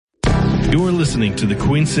You're listening to the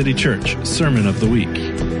Queen City Church Sermon of the Week.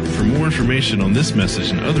 For more information on this message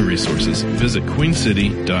and other resources, visit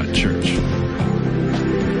queencity.church.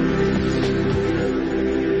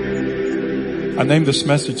 I named this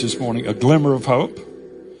message this morning, A Glimmer of Hope.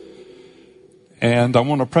 And I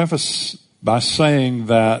want to preface by saying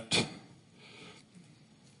that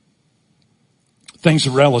things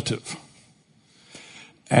are relative.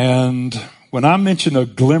 And when I mention a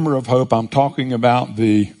glimmer of hope, I'm talking about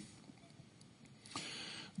the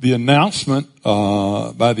announcement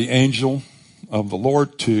by the angel of the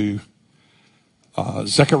Lord to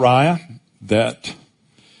Zechariah that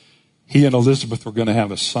he and Elizabeth were going to have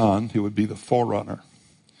a son who would be the forerunner.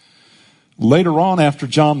 Later on, after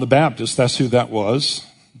John the Baptist, that's who that was.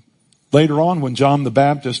 Later on, when John the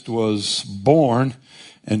Baptist was born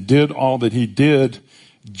and did all that he did,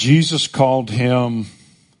 Jesus called him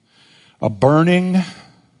a burning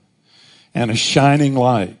and a shining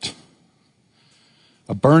light.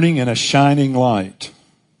 A burning and a shining light.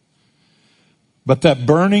 But that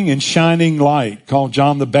burning and shining light called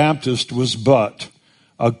John the Baptist was but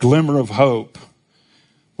a glimmer of hope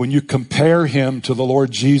when you compare him to the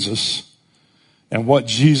Lord Jesus and what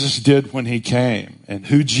Jesus did when he came and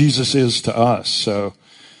who Jesus is to us. So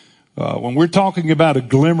when we're talking about a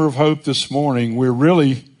glimmer of hope this morning, we're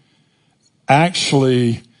really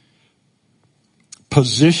actually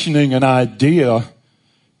positioning an idea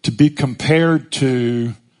to be compared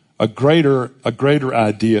to a greater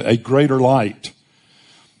idea, a greater light.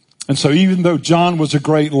 And so even though John was a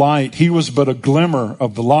great light, he was but a glimmer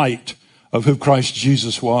of the light of who Christ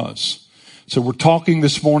Jesus was. So we're talking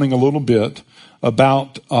this morning a little bit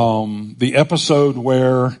about the episode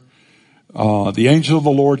where the angel of the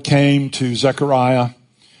Lord came to Zechariah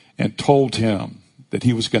and told him that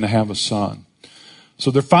he was going to have a son. So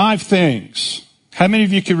there are 5 things. How many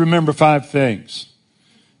of you can remember 5 things?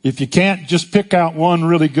 If you can't, just pick out one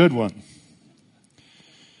really good one.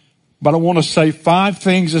 But I want to say 5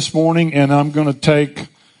 things this morning, and I'm going to take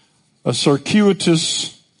a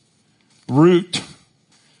circuitous route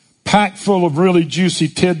packed full of really juicy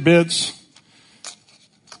tidbits.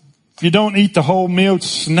 If you don't eat the whole meal,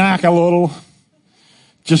 snack a little.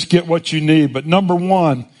 Just get what you need. But number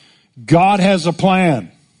 1, God has a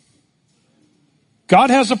plan. God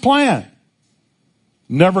has a plan.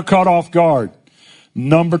 Never caught off guard.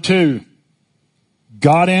 Number 2,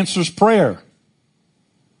 God answers prayer.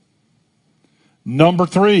 Number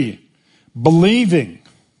 3, believing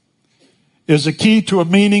is a key to a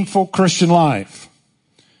meaningful Christian life.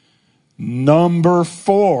 Number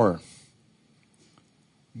 4,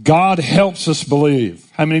 God helps us believe.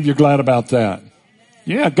 How many of you are glad about that?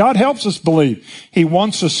 Yeah, God helps us believe. He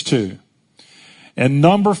wants us to. And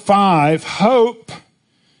number 5, hope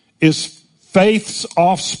is faith's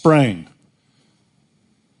offspring.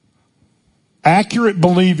 Accurate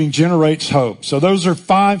believing generates hope. So those are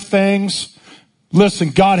 5 things.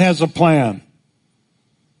 Listen, God has a plan.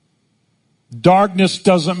 Darkness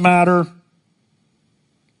doesn't matter.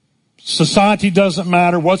 Society doesn't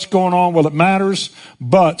matter. What's going on? Well, it matters,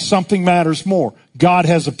 but something matters more. God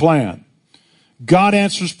has a plan. God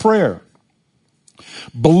answers prayer.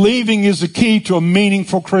 Believing is the key to a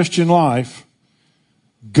meaningful Christian life.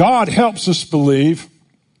 God helps us believe.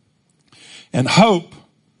 And hope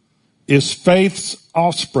is faith's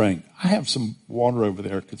offspring. I have some water over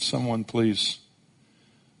there. Could someone please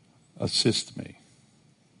assist me?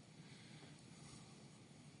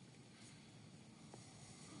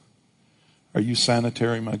 Are you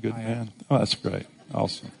sanitary, my good man? Oh, that's great.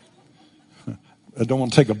 Awesome. I don't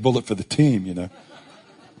want to take a bullet for the team, you know.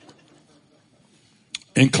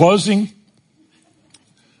 In closing,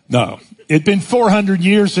 no. It'd been 400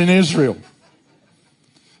 years in Israel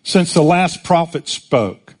since the last prophet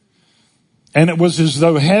spoke. And it was as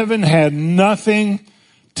though heaven had nothing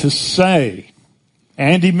to say.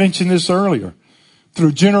 Andy mentioned this earlier.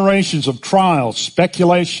 Through generations of trials,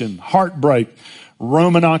 speculation, heartbreak,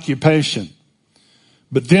 Roman occupation.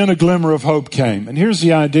 But then a glimmer of hope came. And here's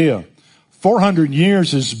the idea. 400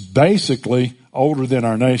 years is basically older than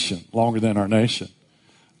our nation, longer than our nation.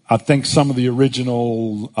 I think some of the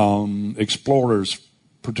original explorers,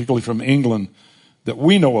 particularly from England, that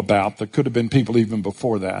we know about, there could have been people even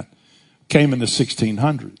before that, came in the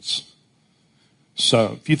 1600s.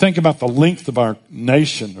 So if you think about the length of our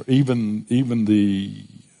nation, or even the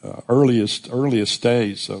earliest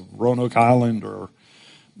days of Roanoke Island, or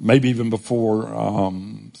maybe even before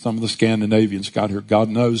some of the Scandinavians got here, God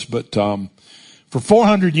knows. But for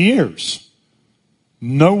 400 years,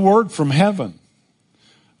 no word from heaven.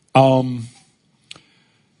 I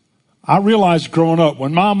realized growing up,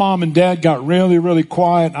 when my mom and dad got really, really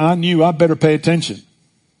quiet, I knew I better pay attention.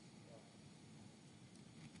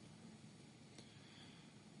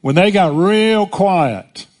 When they got real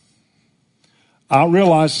quiet, I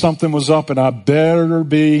realized something was up and I better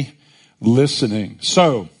be listening.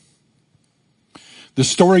 So, the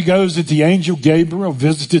story goes that the angel Gabriel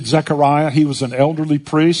visited Zechariah. He was an elderly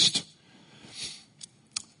priest.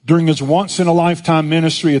 During his once-in-a-lifetime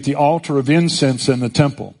ministry at the altar of incense in the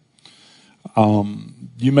temple.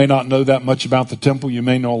 You may not know that much about the temple. You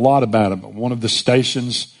may know a lot about it. But one of the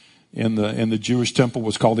stations in the Jewish temple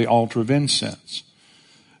was called the altar of incense.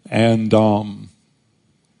 And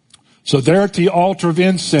so there at the altar of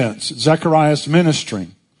incense, Zechariah is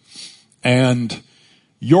ministering. And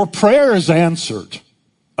your prayer is answered,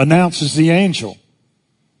 announces the angel.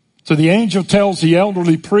 So the angel tells the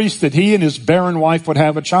elderly priest that he and his barren wife would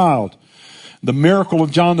have a child. The miracle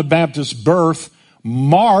of John the Baptist's birth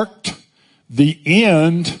marked the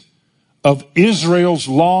end of Israel's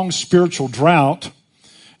long spiritual drought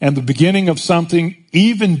and the beginning of something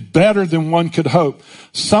even better than one could hope.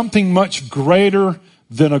 Something much greater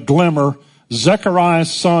than a glimmer.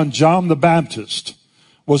 Zechariah's son, John the Baptist,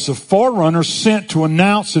 was the forerunner sent to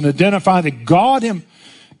announce and identify that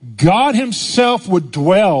God himself would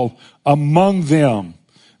dwell among them.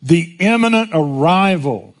 The imminent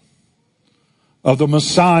arrival of the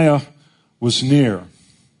Messiah was near.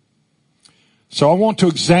 So I want to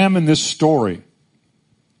examine this story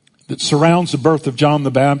that surrounds the birth of John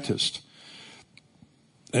the Baptist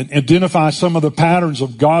and identify some of the patterns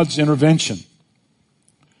of God's intervention.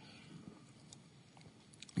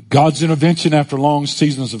 God's intervention after long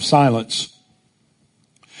seasons of silence.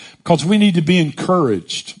 Because we need to be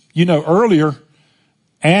encouraged. You know, earlier,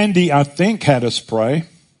 Andy, I think, had us pray.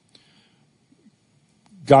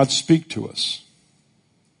 God speak to us.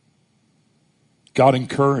 God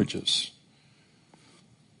encourages.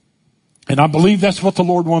 And I believe that's what the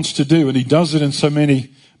Lord wants to do. And He does it in so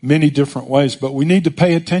many, many different ways. But we need to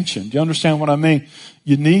pay attention. Do you understand what I mean?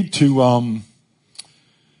 You need to, one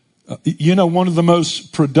of the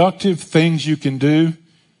most productive things you can do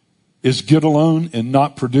is get alone and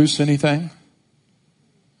not produce anything.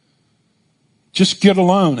 Just get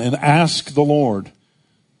alone and ask the Lord.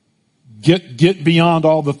 Get beyond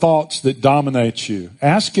all the thoughts that dominate you.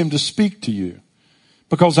 Ask Him to speak to you.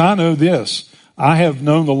 Because I know this. I have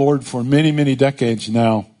known the Lord for many, many decades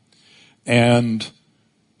now. And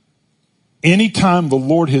anytime the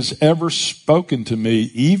Lord has ever spoken to me,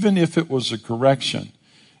 even if it was a correction,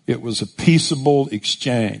 it was a peaceable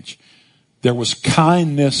exchange. There was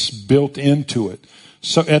kindness built into it.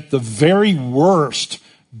 So at the very worst,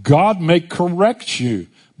 God may correct you,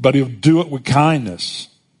 but He'll do it with kindness.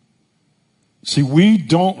 See, we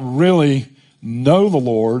don't really know the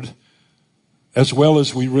Lord as well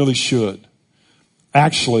as we really should.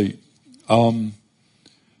 Actually,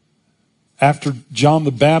 after John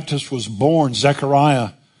the Baptist was born,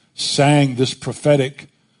 Zechariah sang this prophetic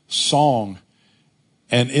song.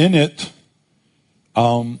 And in it,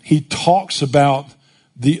 he talks about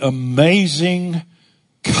the amazing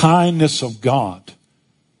kindness of God.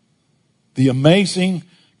 The amazing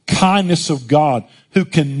kindness of God, who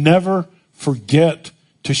can never forget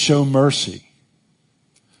to show mercy.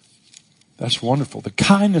 That's wonderful. The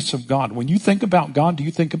kindness of God. When you think about God, do you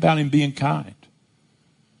think about Him being kind?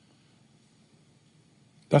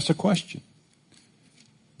 That's a question.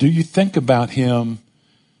 Do you think about Him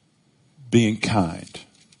being kind?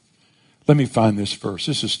 Let me find this verse.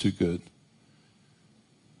 This is too good.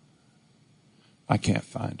 I can't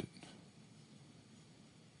find it.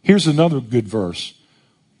 Here's another good verse.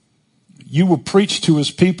 You will preach to His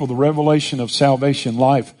people the revelation of salvation,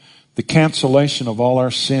 life, the cancellation of all our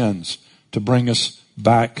sins, to bring us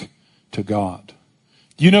back to God.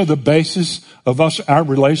 Do you know the basis of our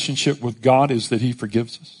relationship with God is that He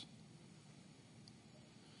forgives us?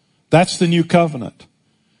 That's the new covenant.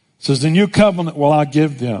 It says, the new covenant will I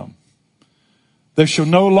give them. They shall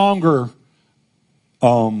no longer,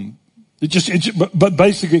 but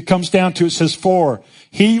basically it comes down to, it says, for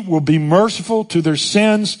He will be merciful to their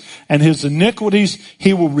sins and His iniquities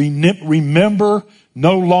He will remember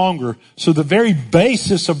no longer. So the very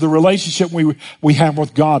basis of the relationship we have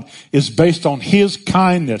with God is based on His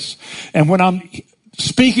kindness. And when I'm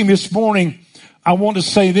speaking this morning, I want to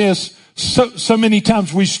say this. So many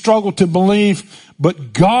times we struggle to believe,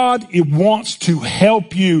 but God wants to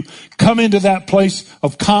help you come into that place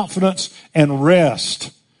of confidence and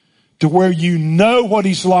rest, to where you know what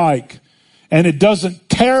He's like. And it doesn't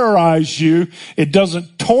terrorize you. It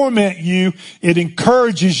doesn't torment you. It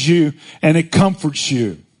encourages you and it comforts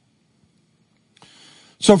you.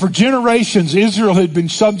 So for generations, Israel had been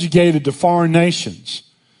subjugated to foreign nations.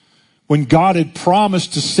 When God had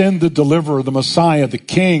promised to send the deliverer, the Messiah, the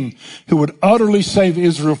King, who would utterly save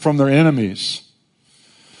Israel from their enemies.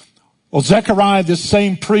 Well, Zechariah, this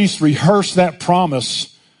same priest, rehearsed that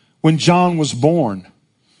promise when John was born.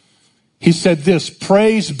 He said this,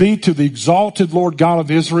 "Praise be to the exalted Lord God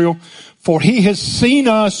of Israel, for he has seen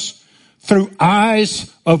us through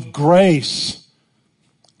eyes of grace.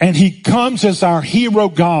 And he comes as our hero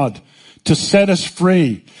God to set us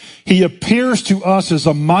free. He appears to us as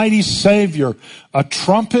a mighty Savior, a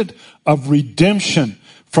trumpet of redemption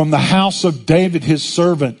from the house of David, his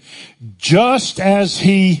servant, just as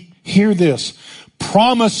he," hear this,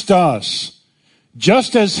 "promised us,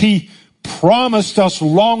 just as he promised us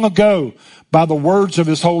long ago by the words of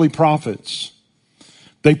his holy prophets."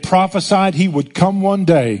 They prophesied he would come one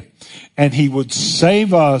day and he would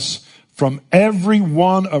save us from every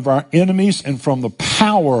one of our enemies and from the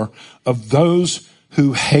power of those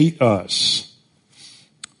who hate us.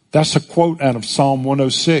 That's a quote out of Psalm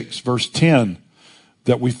 106, verse 10,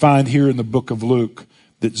 that we find here in the book of Luke,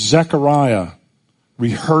 that Zechariah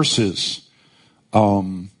rehearses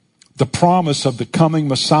the promise of the coming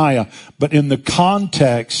Messiah, but in the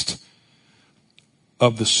context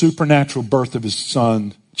of the supernatural birth of his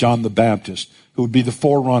son, John the Baptist, who would be the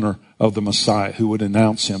forerunner of the Messiah, who would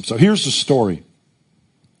announce him. So here's the story.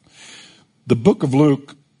 The book of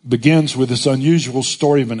Luke begins with this unusual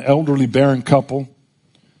story of an elderly barren couple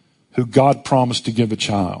who God promised to give a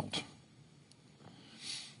child.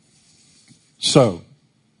 So,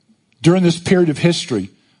 during this period of history,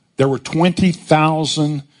 there were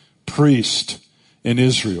 20,000 priests in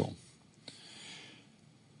Israel.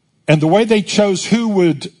 And the way they chose who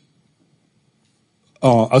would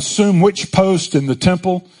assume which post in the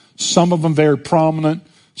temple, some of them very prominent,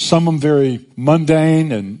 some of them very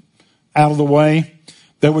mundane and out of the way,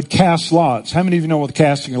 they would cast lots. How many of you know what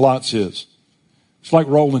casting lots is? It's like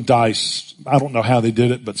rolling dice. I don't know how they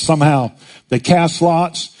did it, but somehow they cast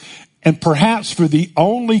lots. And perhaps for the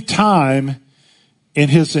only time in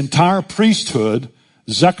his entire priesthood,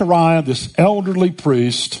 Zechariah, this elderly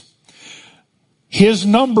priest, his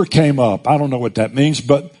number came up. I don't know what that means,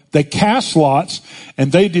 but they cast lots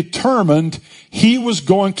and they determined he was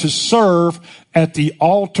going to serve at the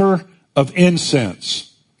altar of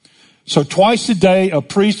incense. So twice a day, a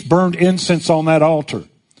priest burned incense on that altar.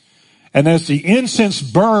 And as the incense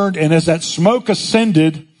burned and as that smoke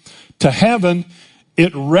ascended to heaven,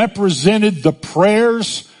 it represented the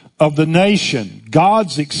prayers of the nation,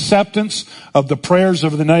 God's acceptance of the prayers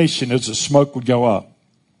of the nation as the smoke would go up.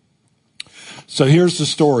 So here's the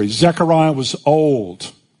story. Zechariah was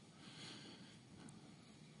old.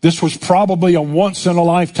 This was probably a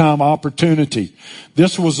once-in-a-lifetime opportunity.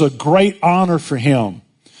 This was a great honor for him.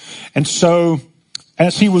 And so,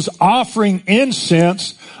 as he was offering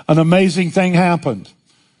incense, an amazing thing happened.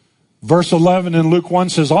 Verse 11 in Luke 1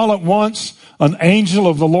 says, "All at once, an angel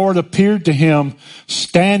of the Lord appeared to him,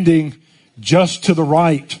 standing just to the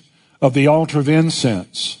right of the altar of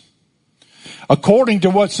incense." According to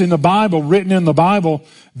what's in the Bible, written in the Bible,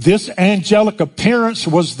 this angelic appearance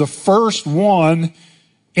was the first one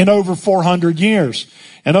in over 400 years.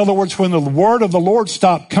 In other words, when the word of the Lord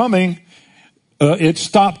stopped coming, it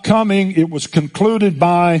stopped coming. It was concluded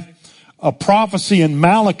by a prophecy in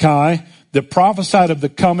Malachi that prophesied of the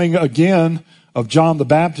coming again of John the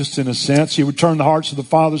Baptist in a sense. He would turn the hearts of the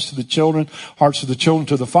fathers to the children, hearts of the children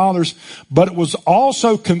to the fathers. But it was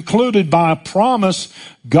also concluded by a promise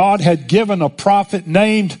God had given a prophet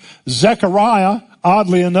named Zechariah,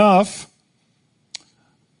 oddly enough.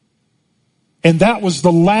 And that was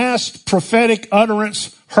the last prophetic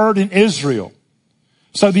utterance heard in Israel.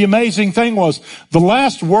 So the amazing thing was, the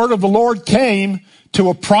last word of the Lord came to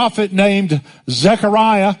a prophet named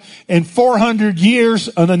Zechariah. In 400 years,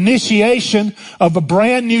 an initiation of a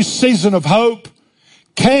brand new season of hope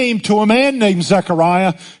came to a man named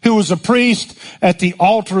Zechariah, who was a priest at the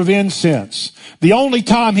altar of incense. The only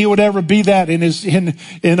time he would ever be that in the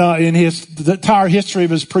entire history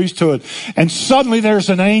of his priesthood. And suddenly there's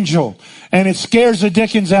an angel, and it scares the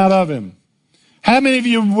dickens out of him. How many of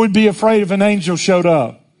you would be afraid if an angel showed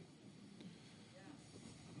up?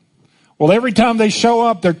 Well, every time they show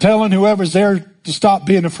up, they're telling whoever's there to stop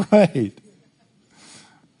being afraid.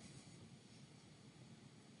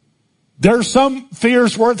 There's some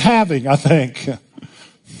fears worth having, I think.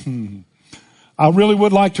 I really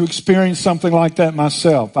would like to experience something like that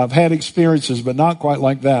myself. I've had experiences, but not quite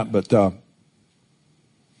like that. But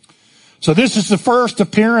so this is the first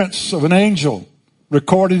appearance of an angel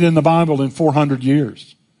recorded in the Bible in 400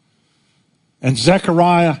 years. And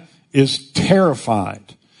Zechariah is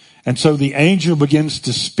terrified. And so the angel begins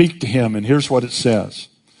to speak to him, and here's what it says.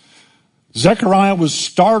 Zechariah was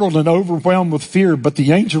startled and overwhelmed with fear, but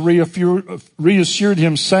the angel reassured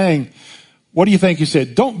him, saying, what do you think he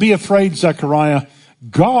said? "Don't be afraid, Zechariah.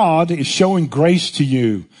 God is showing grace to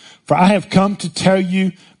you. For I have come to tell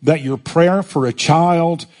you that your prayer for a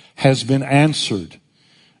child has been answered.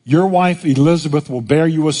 Your wife Elizabeth will bear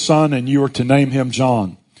you a son, and you are to name him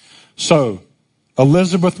John. So,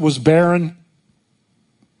 Elizabeth was barren.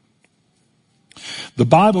 The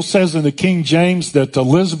Bible says in the King James that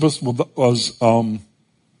Elizabeth was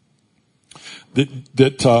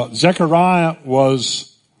Zechariah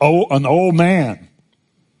was an old man,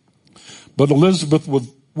 but Elizabeth was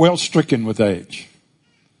well stricken with age.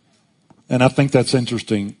 And I think that's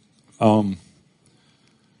interesting. You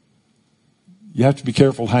have to be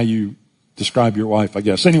careful how you describe your wife, I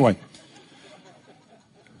guess. Anyway,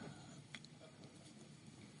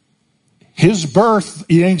 his birth,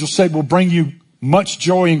 the angel said, will bring you much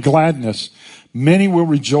joy and gladness. Many will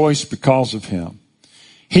rejoice because of him.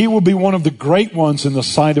 He will be one of the great ones in the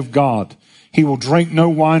sight of God. He will drink no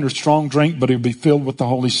wine or strong drink, but he'll be filled with the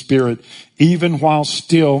Holy Spirit, even while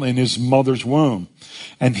still in his mother's womb.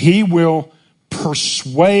 And he will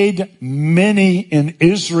persuade many in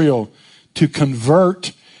Israel to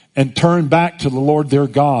convert and turn back to the Lord their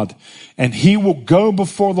God. And he will go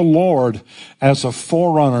before the Lord as a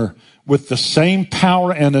forerunner with the same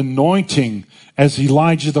power and anointing as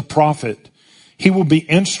Elijah the prophet. He will be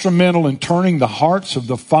instrumental in turning the hearts of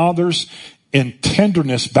the fathers in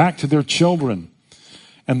tenderness back to their children,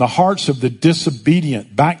 and the hearts of the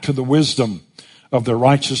disobedient back to the wisdom of their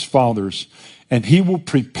righteous fathers. And he will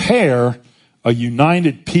prepare a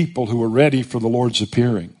united people who are ready for the Lord's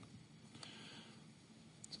appearing.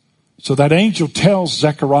 So that angel tells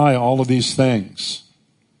Zechariah all of these things.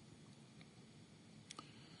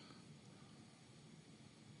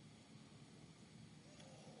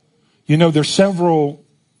 You know, there's several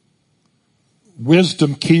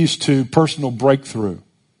wisdom keys to personal breakthrough.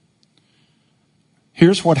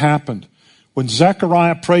 Here's what happened. When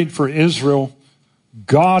Zechariah prayed for Israel,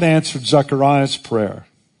 God answered Zechariah's prayer.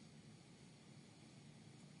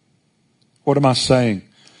 What am I saying?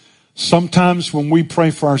 Sometimes when we pray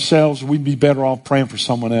for ourselves, we'd be better off praying for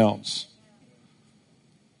someone else.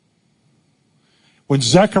 When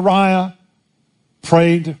Zechariah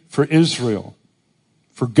prayed for Israel,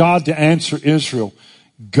 for God to answer Israel,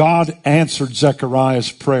 God answered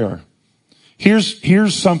Zechariah's prayer.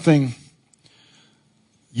 Here's something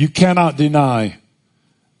you cannot deny.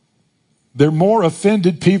 There are more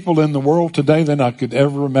offended people in the world today than I could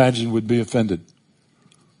ever imagine would be offended.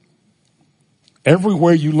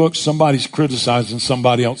 Everywhere you look, somebody's criticizing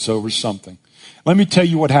somebody else over something. Let me tell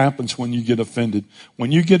you what happens when you get offended.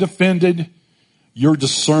 When you get offended, your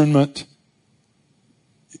discernment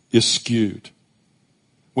is skewed.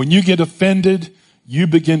 When you get offended, you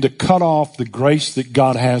begin to cut off the grace that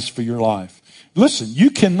God has for your life. Listen, you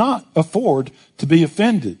cannot afford to be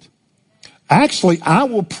offended. Actually, I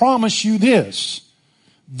will promise you this.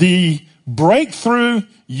 The breakthrough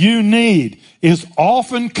you need is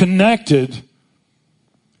often connected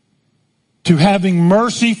to having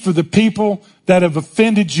mercy for the people that have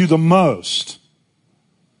offended you the most.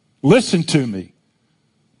 Listen to me.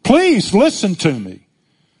 Please listen to me.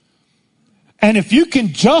 And if you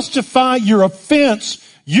can justify your offense,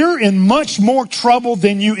 you're in much more trouble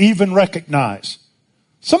than you even recognize.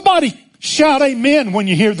 Somebody shout amen when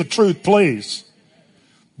you hear the truth, please.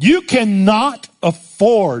 You cannot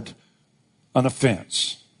afford an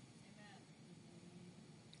offense.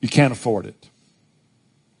 You can't afford it.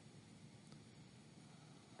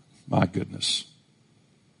 My goodness.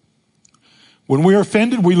 When we are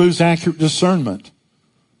offended, we lose accurate discernment.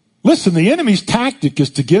 Listen, the enemy's tactic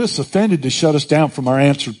is to get us offended, to shut us down from our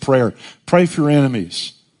answered prayer. Pray for your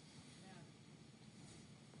enemies.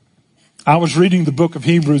 I was reading the book of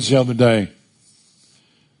Hebrews the other day.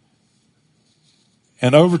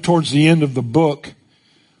 And over towards the end of the book,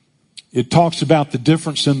 it talks about the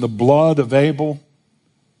difference in the blood of Abel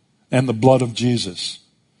and the blood of Jesus.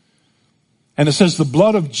 And it says the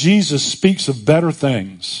blood of Jesus speaks of better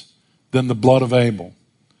things than the blood of Abel.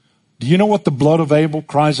 Do you know what the blood of Abel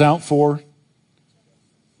cries out for?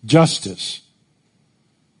 Justice.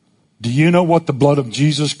 Do you know what the blood of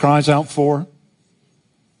Jesus cries out for?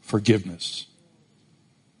 Forgiveness.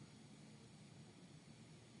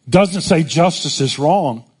 Doesn't say justice is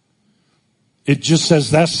wrong. It just says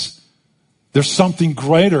there's something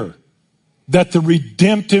greater that the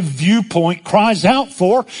redemptive viewpoint cries out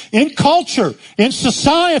for in culture, in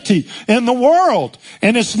society, in the world.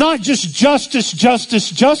 And it's not just justice, justice,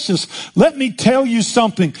 justice. Let me tell you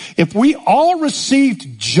something. If we all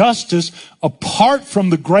received justice apart from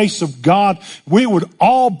the grace of God, we would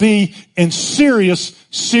all be in serious,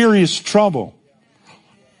 serious trouble.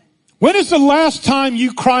 When is the last time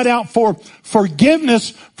you cried out for forgiveness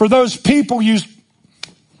for those people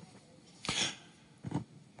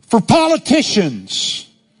for politicians,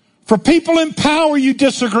 for people in power you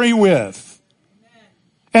disagree with.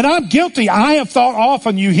 And I'm guilty. I have thought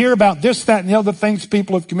often, you hear about this, that, and the other things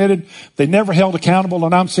people have committed. They never held accountable.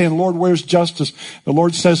 And I'm saying, Lord, where's justice? The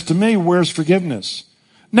Lord says to me, where's forgiveness?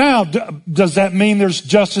 Now, does that mean there's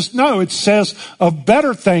justice? No, it says of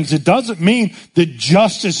better things. It doesn't mean that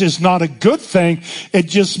justice is not a good thing. It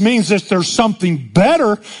just means that there's something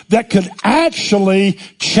better that could actually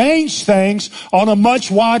change things on a much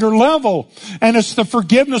wider level. And it's the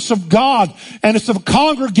forgiveness of God. And it's the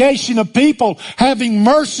congregation of people having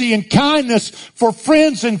mercy and kindness for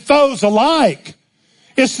friends and foes alike.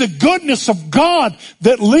 It's the goodness of God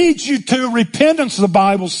that leads you to repentance, the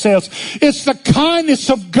Bible says. It's the kindness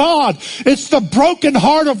of God. It's the broken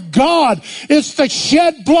heart of God. It's the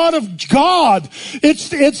shed blood of God. It's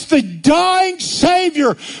the dying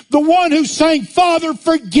Savior, the one who's saying, Father,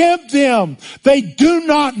 forgive them. They do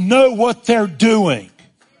not know what they're doing.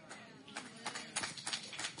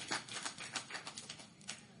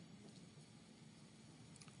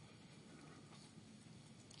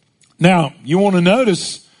 Now, you want to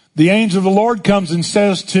notice the angel of the Lord comes and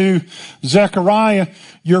says to Zechariah,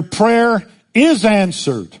 your prayer is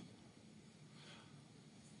answered.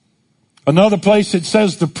 Another place it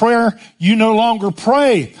says the prayer you no longer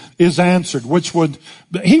pray is answered,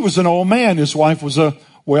 he was an old man. His wife was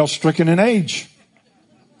well stricken in age.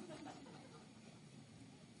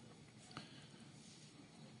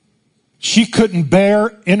 She couldn't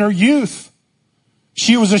bear in her youth.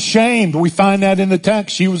 She was ashamed. We find that in the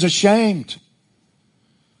text. She was ashamed.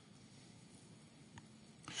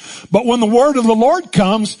 But when the word of the Lord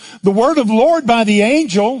comes, the word of the Lord by the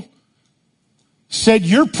angel said,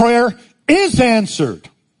 your prayer is answered.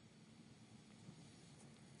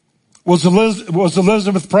 Was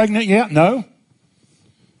Elizabeth pregnant yet? No.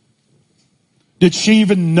 Did she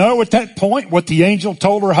even know at that point what the angel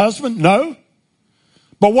told her husband? No.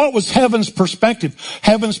 But what was heaven's perspective?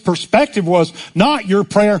 Heaven's perspective was not your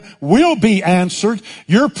prayer will be answered.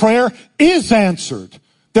 Your prayer is answered.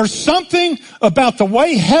 There's something about the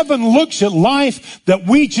way heaven looks at life that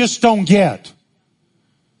we just don't get.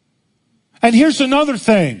 And here's another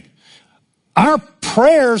thing. Our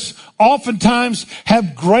prayers oftentimes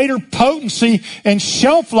have greater potency and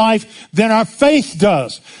shelf life than our faith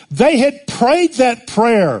does. They had prayed that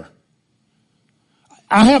prayer.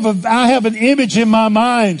 I have an image in my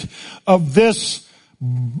mind of this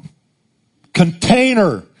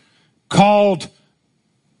container called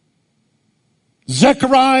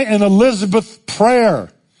Zechariah and Elizabeth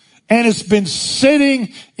prayer. And it's been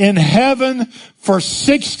sitting in heaven for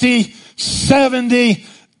 60, 70,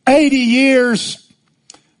 80 years.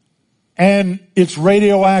 And it's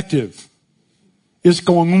radioactive. It's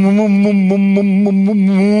going.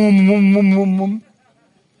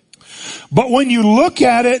 But when you look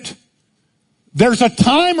at it, there's a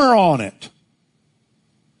timer on it.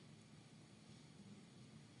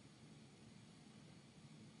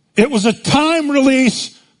 It was a time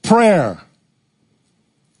release prayer.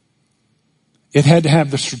 It had to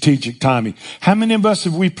have the strategic timing. How many of us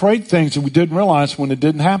have we prayed things that we didn't realize when it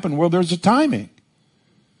didn't happen? Well, there's a timing.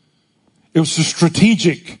 It was the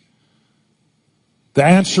strategic. The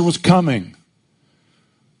answer was coming.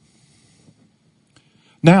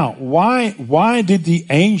 Now, why did the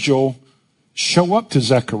angel show up to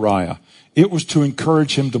Zechariah? It was to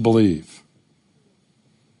encourage him to believe.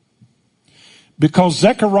 Because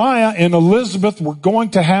Zechariah and Elizabeth were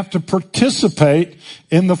going to have to participate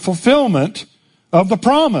in the fulfillment of the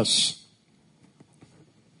promise.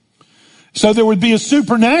 So there would be a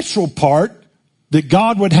supernatural part that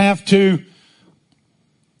God would have to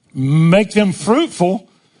make them fruitful.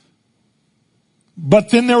 But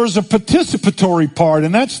then there was a participatory part,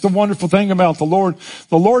 and that's the wonderful thing about the Lord.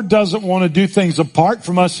 The Lord doesn't want to do things apart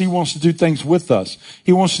from us. He wants to do things with us.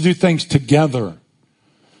 He wants to do things together.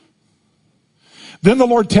 Then the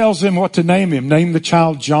Lord tells him what to name him. Name the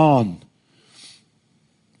child John.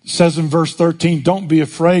 It says in verse 13, don't be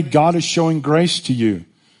afraid. God is showing grace to you.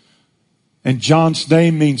 And John's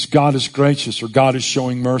name means God is gracious, or God is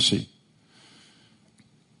showing mercy.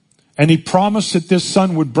 And he promised that this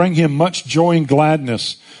son would bring him much joy and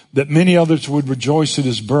gladness, that many others would rejoice at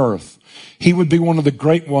his birth. He would be one of the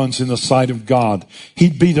great ones in the sight of God.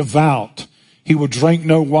 He'd be devout. He would drink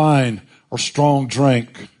no wine or strong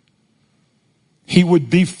drink. He would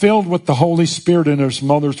be filled with the Holy Spirit in his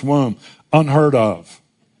mother's womb. Unheard of.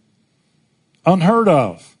 Unheard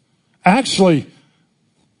of. Actually,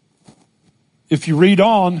 if you read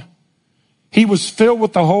on, he was filled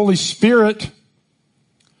with the Holy Spirit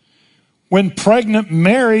when pregnant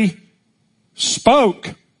Mary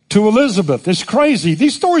spoke to Elizabeth. It's crazy.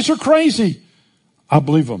 These stories are crazy. I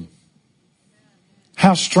believe them.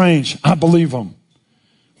 How strange. I believe them.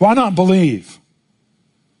 Why not believe?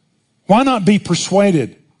 Why not be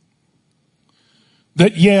persuaded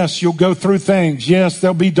that yes, you'll go through things. Yes,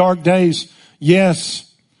 there'll be dark days.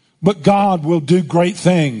 Yes, but God will do great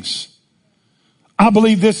things. I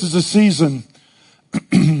believe this is a season.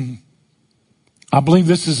 I believe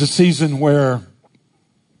this is a season where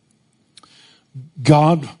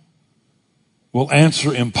God will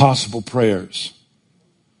answer impossible prayers.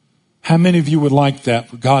 How many of you would like that,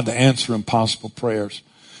 for God to answer impossible prayers?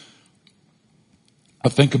 I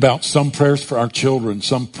think about some prayers for our children,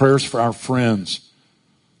 some prayers for our friends,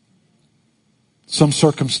 some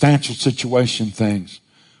circumstantial situation things.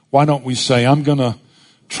 Why don't we say, I'm going to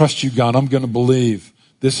trust you, God. I'm going to believe.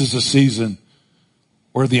 This is a season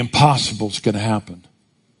where the impossible is going to happen.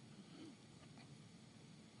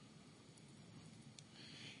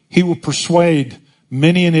 He will persuade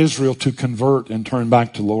many in Israel to convert and turn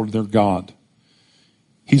back to the Lord their God.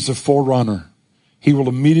 He's a forerunner. He will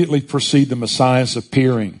immediately precede the Messiah's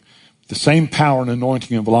appearing. The same power and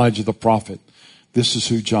anointing of Elijah the prophet. This is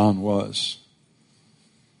who John was.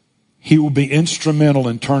 He will be instrumental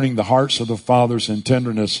in turning the hearts of the fathers in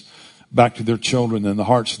tenderness back to their children and the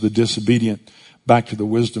hearts of the disobedient back to the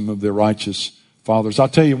wisdom of their righteous fathers. I'll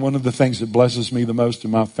tell you, one of the things that blesses me the most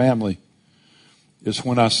in my family is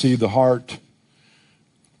when I see the heart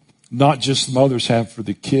not just mothers have for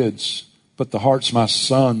the kids, but the hearts my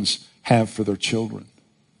sons have for their children.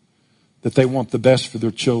 That they want the best for their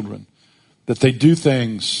children. That they do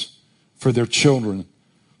things for their children.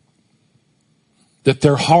 That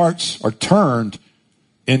their hearts are turned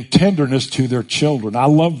in tenderness to their children. I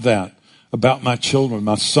love that about my children,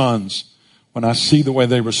 my sons, when I see the way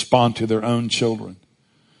they respond to their own children.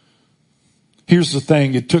 Here's the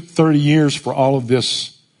thing. It took 30 years for all of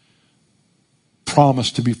this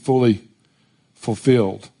promise to be fully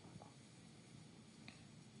fulfilled.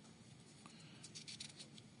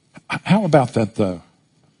 How about that, though?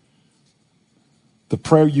 The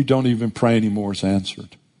prayer you don't even pray anymore is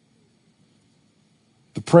answered.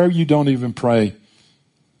 The prayer you don't even pray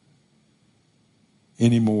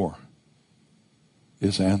anymore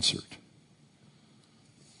is answered.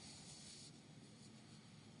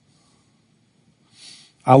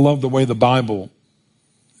 I love the way the Bible,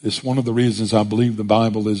 it's one of the reasons I believe the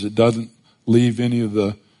Bible is it doesn't leave any of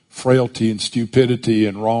the frailty and stupidity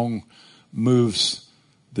and wrong moves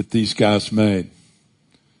that these guys made.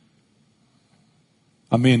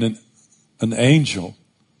 I mean, an angel,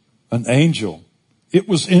 it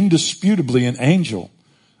was indisputably an angel,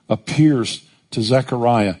 appears to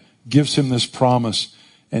Zechariah, gives him this promise,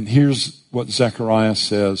 and here's what Zechariah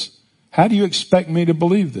says. How do you expect me to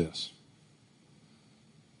believe this?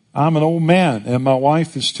 I'm an old man, and my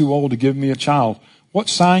wife is too old to give me a child. What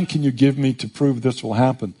sign can you give me to prove this will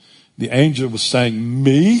happen? The angel was saying,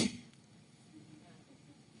 me?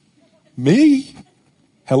 Me?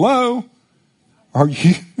 Hello? Are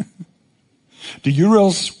you? Do you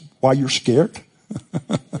realize why you're scared?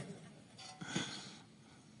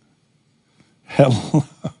 Hello?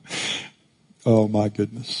 Oh my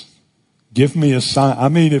goodness. Give me a sign. I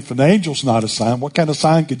mean, if an angel's not a sign, what kind of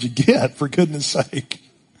sign could you get, for goodness sake?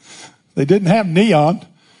 They didn't have neon.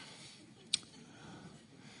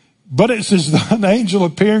 But it says an angel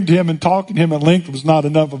appearing to him and talking to him at length was not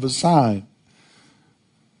enough of a sign.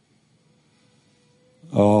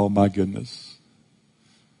 Oh my goodness.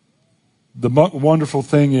 The wonderful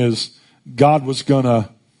thing is God was going to,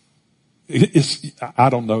 I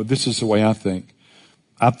don't know, this is the way I think.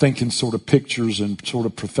 I think in sort of pictures and sort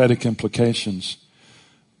of prophetic implications.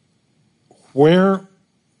 Where,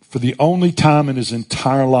 for the only time in his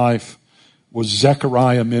entire life, was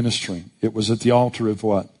Zechariah ministering? It was at the altar of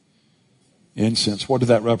what? Incense. What did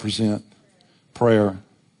that represent? Prayer.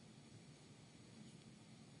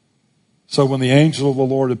 So when the angel of the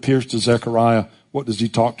Lord appears to Zechariah, what does he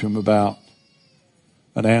talk to him about?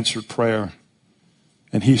 An answered prayer.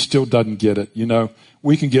 And he still doesn't get it. You know,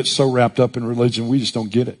 we can get so wrapped up in religion, we just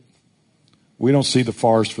don't get it. We don't see the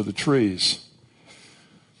forest for the trees.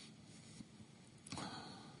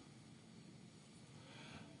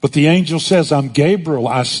 But the angel says, I'm Gabriel.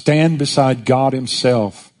 I stand beside God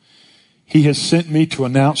himself. He has sent me to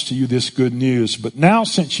announce to you this good news. But now,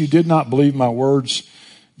 since you did not believe my words,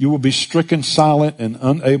 you will be stricken silent and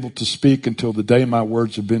unable to speak until the day my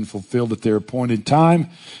words have been fulfilled at their appointed time,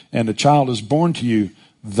 and a child is born to you.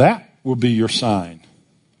 That will be your sign.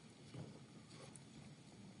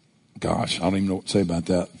 Gosh, I don't even know what to say about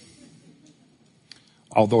that.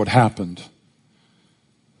 Although it happened.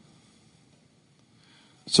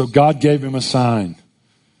 So God gave him a sign.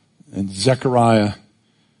 And Zechariah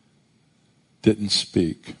didn't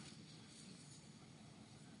speak.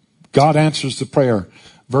 God answers the prayer.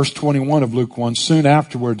 Verse 21 of Luke 1, soon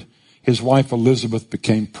afterward, his wife Elizabeth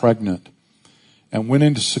became pregnant and went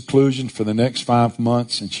into seclusion for the next 5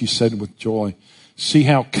 months. And she said with joy, see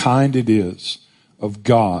how kind it is of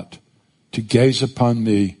God to gaze upon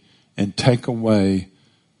me and take away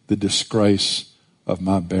the disgrace of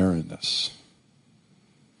my barrenness.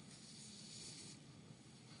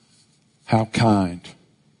 How kind.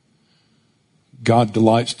 God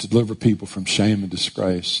delights to deliver people from shame and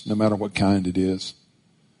disgrace, no matter what kind it is.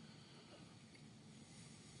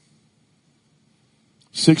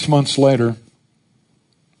 6 months later,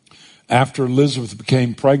 after Elizabeth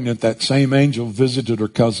became pregnant, that same angel visited her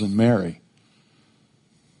cousin Mary.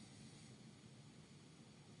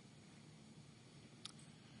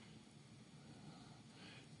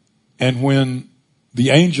 And when the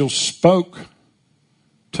angel spoke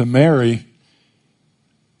to Mary,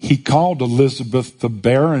 he called Elizabeth the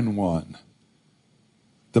barren one.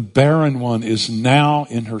 The barren one is now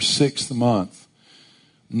in her 6th month.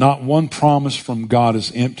 Not one promise from God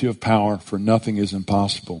is empty of power, for nothing is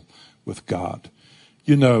impossible with God.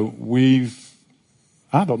 You know,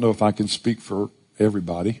 I don't know if I can speak for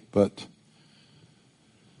everybody, but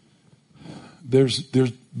there's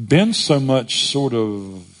been so much sort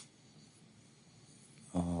of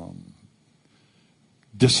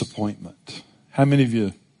disappointment. How many of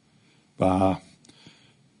you,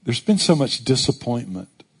 there's been so much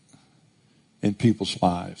disappointment in people's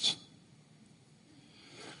lives.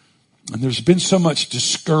 And there's been so much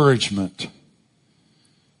discouragement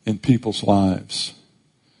in people's lives.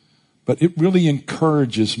 But it really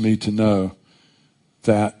encourages me to know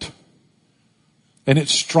that, and it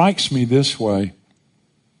strikes me this way,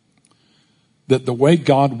 that the way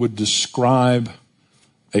God would describe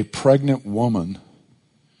a pregnant woman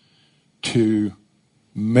to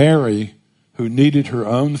Mary, who needed her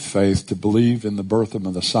own faith to believe in the birth of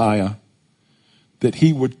the Messiah, that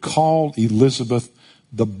he would call Elizabeth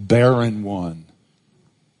the barren one.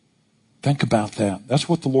 Think about that. That's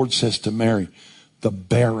what the Lord says to Mary, the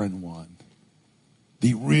barren one.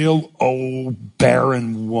 The real old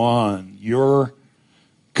barren one. Your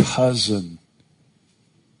cousin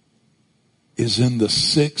is in the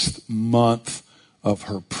 6th month of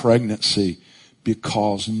her pregnancy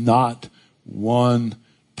because not one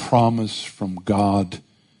promise from God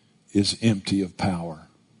is empty of power.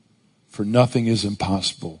 For nothing is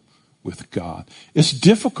impossible with God. It's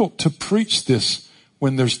difficult to preach this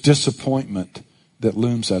when there's disappointment that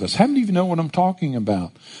looms at us. How many of you know what I'm talking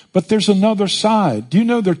about? But there's another side. Do you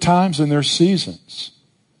know there are times and there are seasons?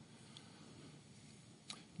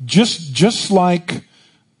 Just like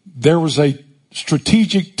there was a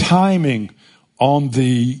strategic timing on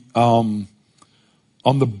the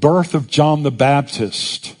birth of John the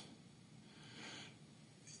Baptist.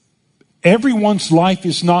 Everyone's life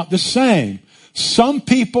is not the same. Some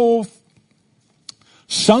people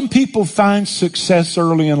find success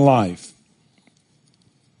early in life.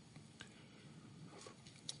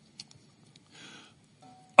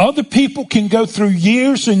 Other people can go through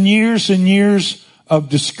years and years and years of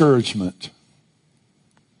discouragement.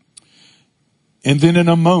 And then in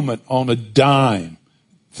a moment, on a dime,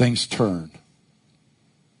 things turn.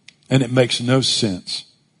 And it makes no sense.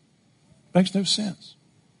 Makes no sense.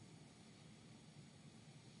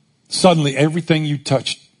 Suddenly, everything you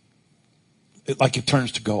touch, it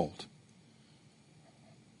turns to gold.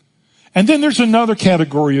 And then there's another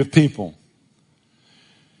category of people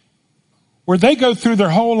where they go through their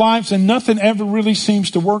whole lives and nothing ever really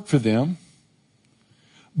seems to work for them.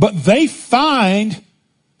 But they find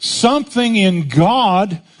something in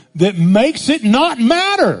God that makes it not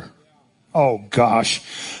matter. Oh gosh,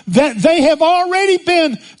 that they have already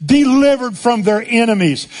been delivered from their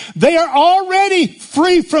enemies. They are already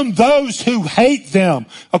free from those who hate them,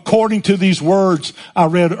 according to these words I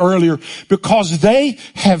read earlier, because they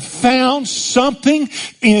have found something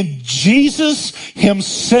in Jesus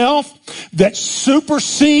himself that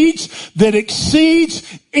supersedes, that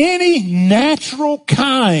exceeds any natural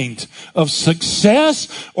kind of success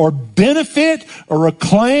or benefit or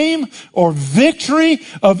acclaim or victory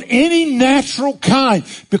of any natural kind,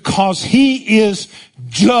 because he is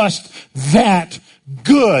just that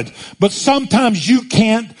good. But sometimes you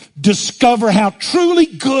can't discover how truly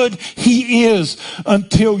good he is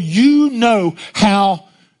until you know how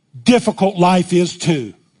difficult life is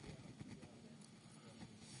too.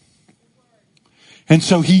 And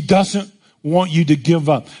so he doesn't want you to give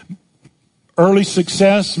up. Early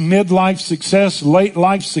success, midlife success, late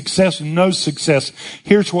life success, no success.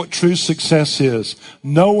 Here's what true success is.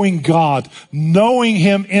 Knowing God, knowing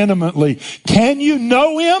Him intimately. Can you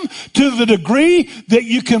know Him to the degree that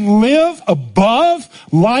you can live above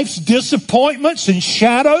life's disappointments and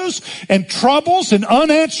shadows and troubles and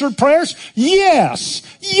unanswered prayers? Yes,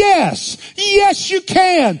 yes, yes you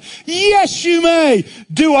can. Yes you may.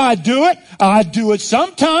 Do I do it? I do it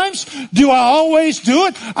sometimes. Do I always do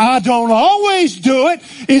it? I don't always do it.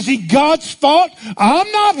 Is it God's fault?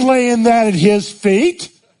 I'm not laying that at His feet.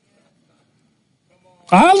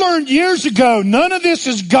 I learned years ago, none of this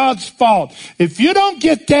is God's fault. If you don't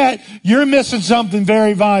get that, you're missing something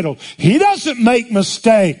very vital. He doesn't make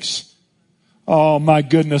mistakes. Oh my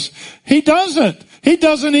goodness. He doesn't. He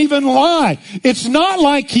doesn't even lie. It's not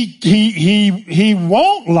like he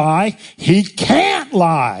won't lie. He can't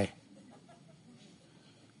lie.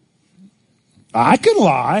 I can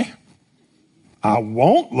lie. I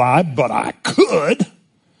won't lie, but I could.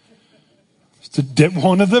 It's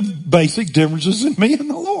one of the basic differences in me and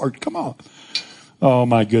the Lord. Come on. Oh,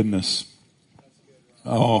 my goodness.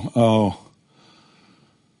 Oh.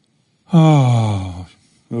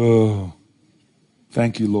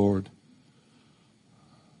 Thank you, Lord.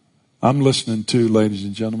 I'm listening too, ladies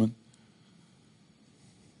and gentlemen.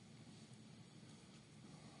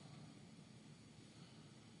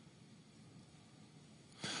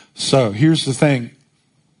 So here's the thing.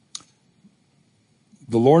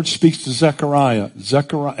 The Lord speaks to Zechariah.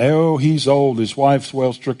 Zechariah, he's old. His wife's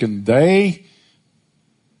well stricken. They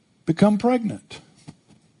become pregnant.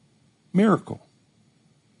 Miracle.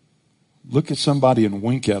 Look at somebody and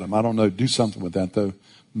wink at them. I don't know. Do something with that though.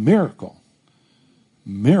 Miracle.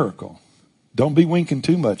 Miracle. Don't be winking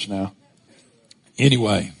too much now.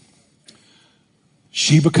 Anyway,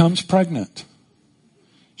 she becomes pregnant.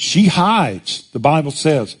 She hides, the Bible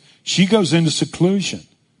says. She goes into seclusion.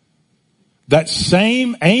 That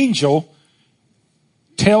same angel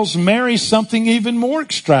tells Mary something even more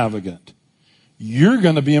extravagant. You're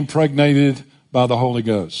going to be impregnated by the Holy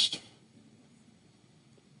Ghost.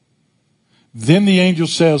 Then the angel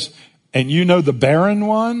says, and you know the barren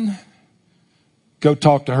one? Go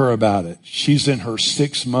talk to her about it. She's in her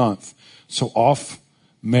 6th month. So off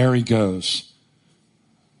Mary goes.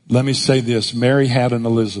 Let me say this. Mary had an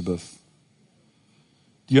Elizabeth.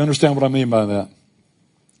 Do you understand what I mean by that?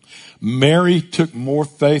 Mary took more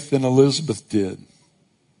faith than Elizabeth did.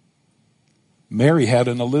 Mary had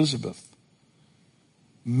an Elizabeth.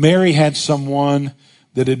 Mary had someone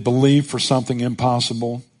that had believed for something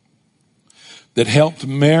impossible, that helped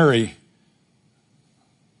Mary.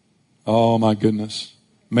 Oh my goodness.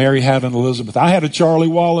 Mary had an Elizabeth. I had a Charlie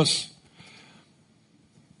Wallace.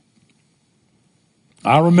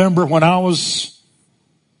 I remember when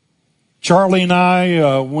Charlie and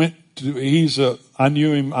I went to, I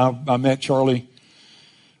knew him, I met Charlie.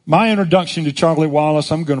 My introduction to Charlie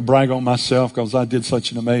Wallace, I'm going to brag on myself because I did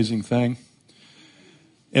such an amazing thing.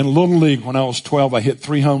 In Little League, when I was 12, I hit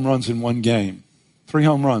 3 home runs in one game. 3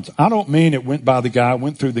 home runs. I don't mean it went by the guy,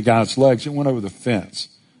 went through the guy's legs. It went over the fence.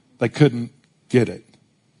 They couldn't get it.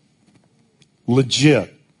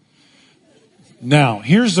 Legit. Now,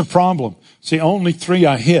 here's the problem. See, only 3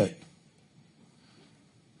 I hit.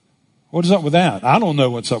 What is up with that? I don't know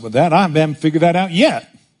what's up with that. I haven't figured that out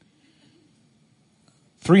yet.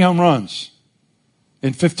 3 home runs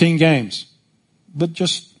in 15 games, but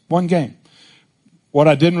just one game. What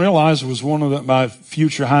I didn't realize was one of my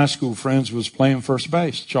future high school friends was playing first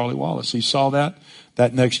base, Charlie Wallace. He saw that.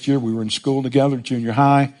 That next year we were in school together, junior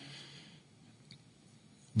high.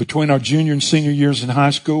 Between our junior and senior years in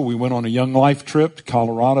high school, we went on a young life trip to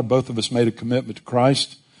Colorado. Both of us made a commitment to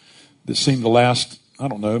Christ that seemed to last, I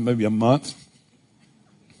don't know, maybe a month.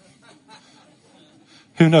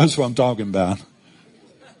 Who knows what I'm talking about?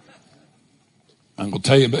 I'm going to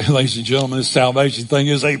tell you, ladies and gentlemen, this salvation thing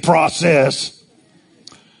is a process.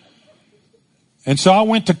 And so I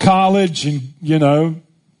went to college and,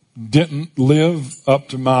 didn't live up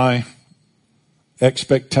to my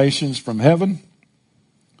expectations from heaven.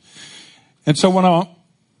 And so when I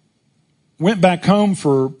went back home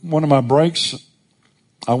for one of my breaks,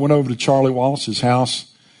 I went over to Charlie Wallace's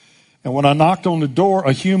house. And when I knocked on the door,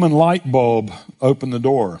 a human light bulb opened the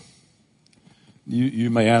door. You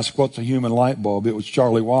may ask, what's a human light bulb? It was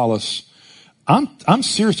Charlie Wallace. I'm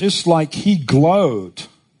serious. It's like he glowed.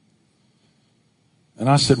 And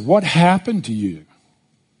I said, what happened to you?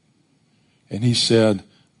 And he said,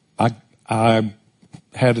 I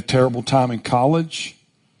had a terrible time in college.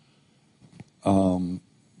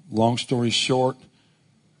 Long story short,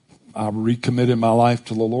 I recommitted my life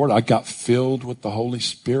to the Lord. I got filled with the Holy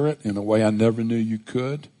Spirit in a way I never knew you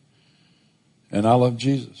could. And I love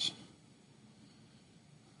Jesus.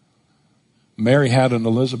 Mary had an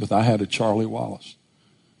Elizabeth. I had a Charlie Wallace.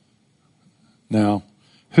 Now,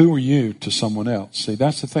 who are you to someone else? See,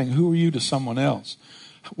 that's the thing. Who are you to someone else?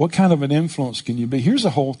 What kind of an influence can you be? Here's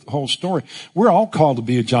a whole story. We're all called to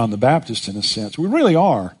be a John the Baptist in a sense. We really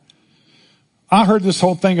are. I heard this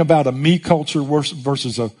whole thing about a me culture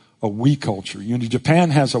versus a we culture. You know,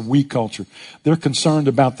 Japan has a we culture. They're concerned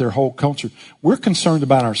about their whole culture. We're concerned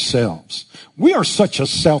about ourselves. We are such a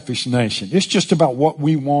selfish nation. It's just about what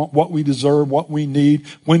we want, what we deserve, what we need,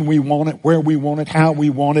 when we want it, where we want it, how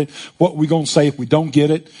we want it, what we're going to say if we don't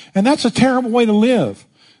get it. And that's a terrible way to live.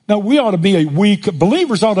 Now, we ought to be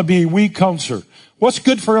believers ought to be a we culture. What's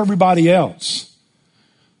good for everybody else?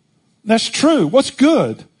 That's true. What's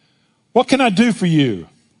good? What can I do for you?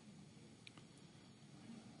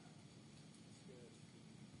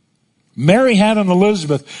 Mary had an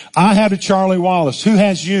Elizabeth. I had a Charlie Wallace. Who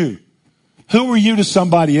has you? Who are you to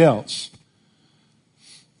somebody else?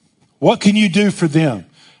 What can you do for them?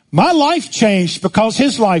 My life changed because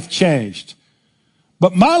his life changed.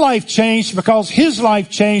 But my life changed because his life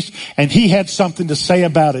changed, and he had something to say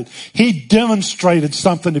about it. He demonstrated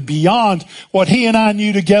something beyond what he and I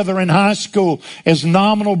knew together in high school as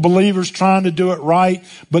nominal believers trying to do it right,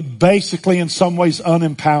 but basically in some ways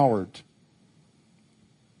unempowered.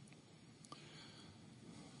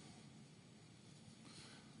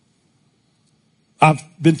 I've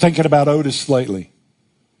been thinking about Otis lately.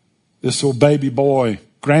 This little baby boy,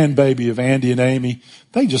 grandbaby of Andy and Amy.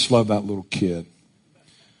 They just love that little kid.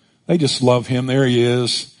 They just love him. There he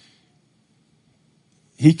is.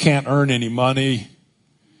 He can't earn any money.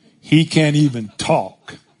 He can't even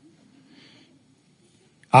talk.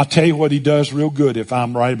 I'll tell you what he does real good if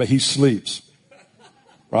I'm right, but he sleeps.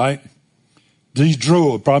 Right? He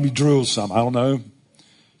drools, probably drools some, I don't know.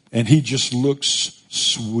 And he just looks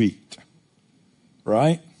sweet.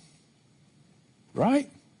 Right? Right?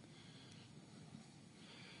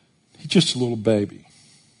 He's just a little baby.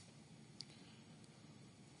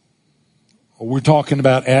 We're talking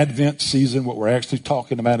about Advent season. What we're actually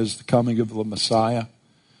talking about is the coming of the Messiah.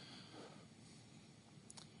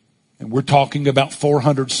 And we're talking about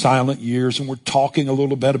 400 silent years, and we're talking a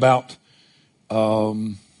little bit about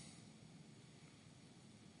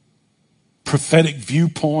prophetic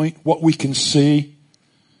viewpoint, what we can see.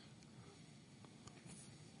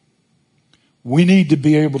 We need to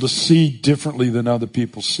be able to see differently than other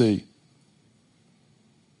people see.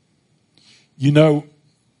 You know,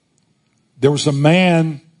 there was a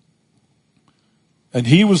man, and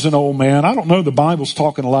he was an old man. I don't know, the Bible's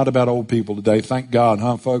talking a lot about old people today. Thank God,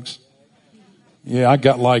 huh, folks? Yeah, I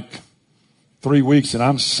got like 3 weeks and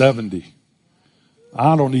I'm 70.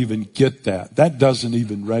 I don't even get that. That doesn't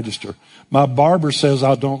even register. My barber says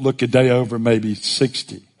I don't look a day over maybe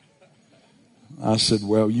 60. I said,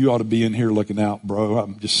 well, you ought to be in here looking out, bro.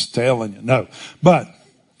 I'm just telling you. No, but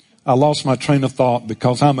I lost my train of thought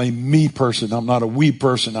because I'm a me person. I'm not a we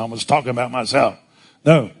person. I was talking about myself.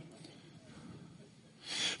 No.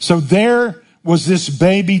 So there was this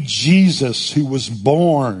baby Jesus who was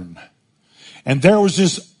born. And there was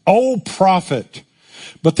this old prophet.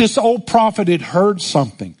 But this old prophet had heard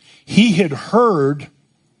something. He had heard,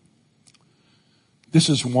 this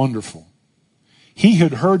is wonderful. He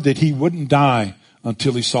had heard that he wouldn't die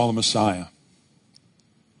until he saw the Messiah.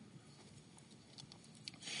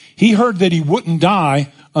 He heard that he wouldn't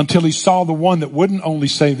die until he saw the one that wouldn't only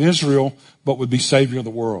save Israel, but would be Savior of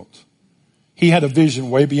the world. He had a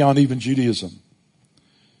vision way beyond even Judaism.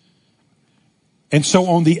 And so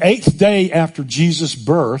on the 8th day after Jesus'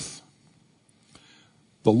 birth,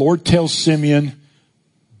 the Lord tells Simeon,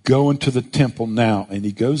 go into the temple now. And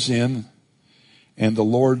he goes in, and the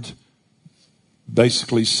Lord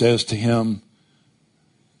basically says to him,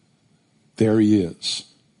 there he is.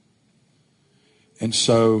 And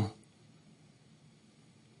so,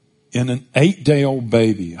 in an 8-day-old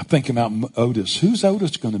baby, I'm thinking about Otis. Who's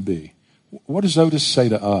Otis going to be? What does Otis say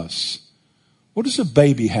to us? What does a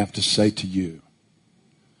baby have to say to you?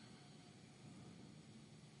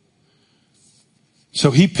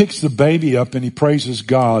 So he picks the baby up and he praises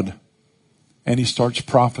God and he starts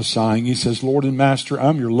prophesying. He says, Lord and Master,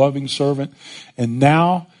 I'm your loving servant, and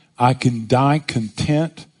now I can die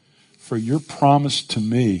content, for your promise to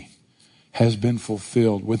me has been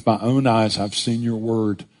fulfilled. With my own eyes, I've seen your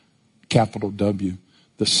word, capital W,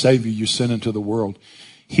 the Savior you sent into the world.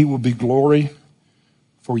 He will be glory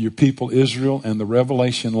for your people Israel and the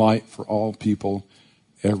revelation light for all people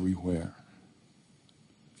everywhere.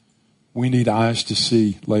 We need eyes to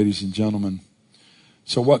see, ladies and gentlemen.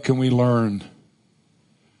 So what can we learn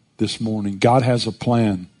this morning? God has a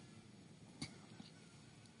plan.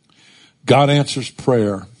 God answers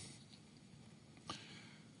prayer.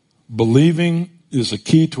 Believing is a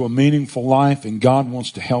key to a meaningful life, and God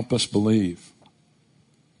wants to help us believe.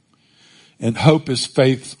 And hope is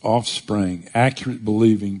faith's offspring. Accurate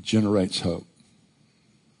believing generates hope.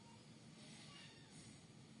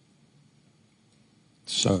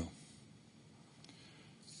 So,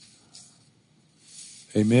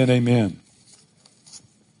 amen, amen.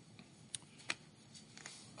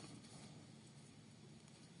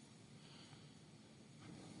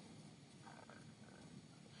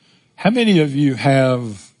 How many of you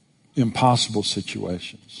have impossible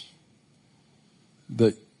situations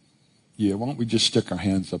that, why don't we just stick our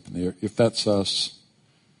hands up in the air if that's us?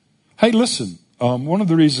 Hey, listen, one of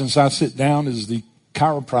the reasons I sit down is the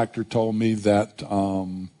chiropractor told me that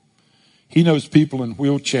he knows people in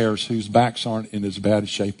wheelchairs whose backs aren't in as bad a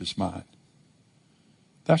shape as mine.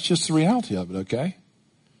 That's just the reality of it, okay?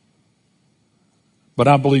 But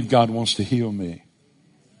I believe God wants to heal me.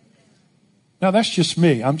 Now, that's just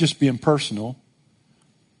me. I'm just being personal.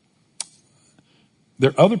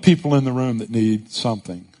 There are other people in the room that need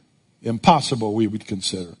something impossible, we would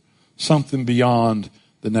consider. Something beyond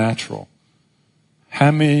the natural.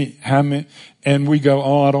 How many, and we go,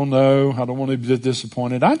 oh, I don't know. I don't want to be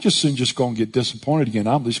disappointed. I just soon just go and get disappointed again.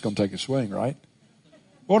 I'm at least going to take a swing, right?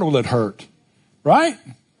 What will it hurt? Right?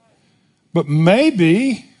 But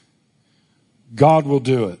maybe God will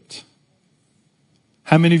do it.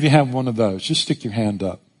 How many of you have one of those? Just stick your hand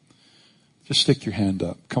up. Just stick your hand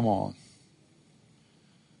up. Come on.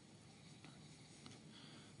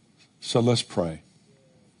 So let's pray.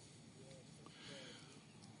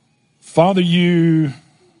 Father, you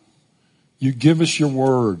give us your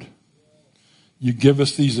word. You give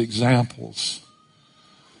us these examples.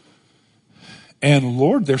 And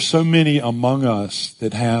Lord, there's so many among us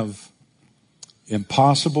that have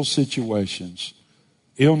impossible situations.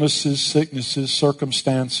 Illnesses, sicknesses,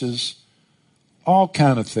 circumstances, all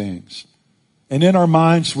kind of things. And in our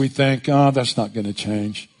minds we think, oh, that's not going to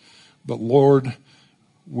change. But Lord,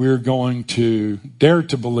 we're going to dare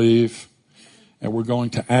to believe, and we're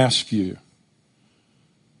going to ask you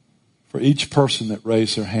for each person that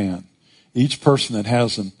raised their hand, each person that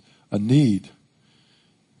has a need.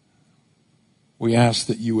 We ask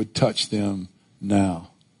that you would touch them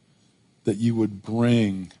now, that you would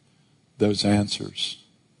bring those answers,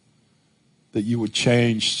 that you would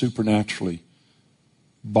change supernaturally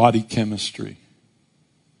body chemistry.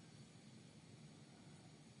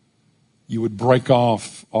 You would break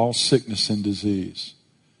off all sickness and disease.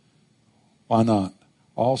 Why not?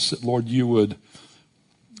 Lord, you would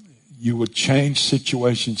change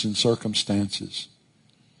situations and circumstances.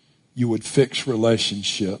 You would fix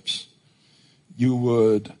relationships. You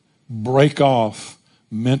would break off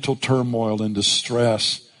mental turmoil and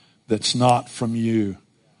distress that's not from you.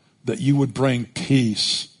 That you would bring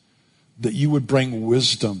peace, that you would bring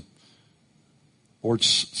wisdom. Or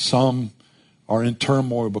some are in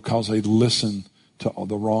turmoil because they listen to all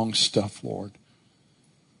the wrong stuff, Lord.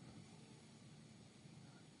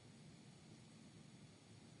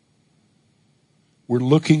 We're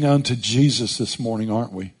looking unto Jesus this morning,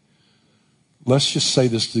 aren't we? Let's just say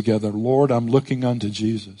this together. Lord, I'm looking unto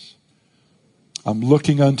Jesus. I'm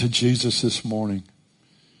looking unto Jesus this morning.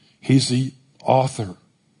 He's the author.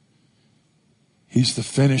 He's the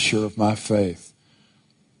finisher of my faith.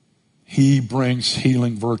 He brings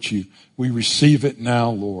healing virtue. We receive it now,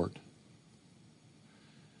 Lord.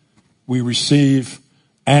 We receive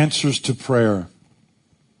answers to prayer.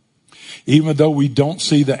 Even though we don't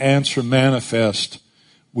see the answer manifest,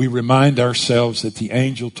 we remind ourselves that the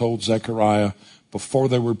angel told Zechariah before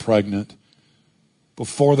they were pregnant,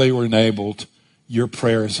 before they were enabled, your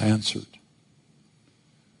prayer is answered.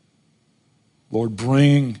 Lord,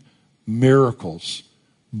 bring miracles,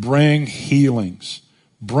 bring healings,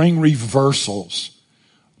 bring reversals.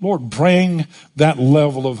 Lord, bring that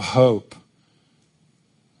level of hope.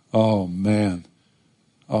 Oh man,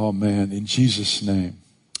 in Jesus' name,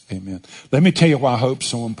 amen. Let me tell you why hope's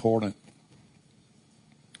so important.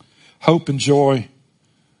 Hope and joy,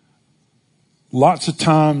 lots of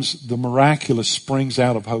times the miraculous springs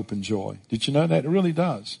out of hope and joy. Did you know that? It really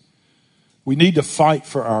does. We need to fight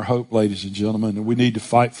for our hope, ladies and gentlemen, and we need to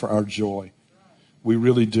fight for our joy. We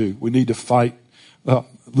really do. We need to fight.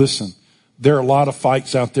 Listen, there are a lot of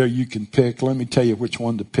fights out there you can pick. Let me tell you which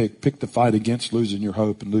one to pick. Pick the fight against losing your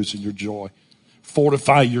hope and losing your joy.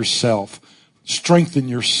 Fortify yourself. Strengthen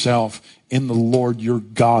yourself in the Lord your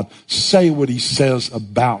God. Say what he says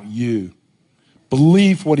about you.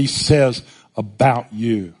 Believe what he says about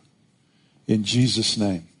you. In Jesus'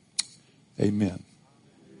 name, amen.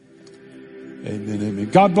 Amen, amen.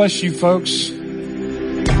 God bless you, folks.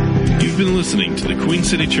 You've been listening to the Queen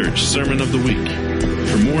City Church Sermon of the Week.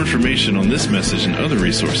 For more information on this message and other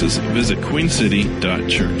resources, visit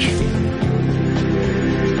queencity.church.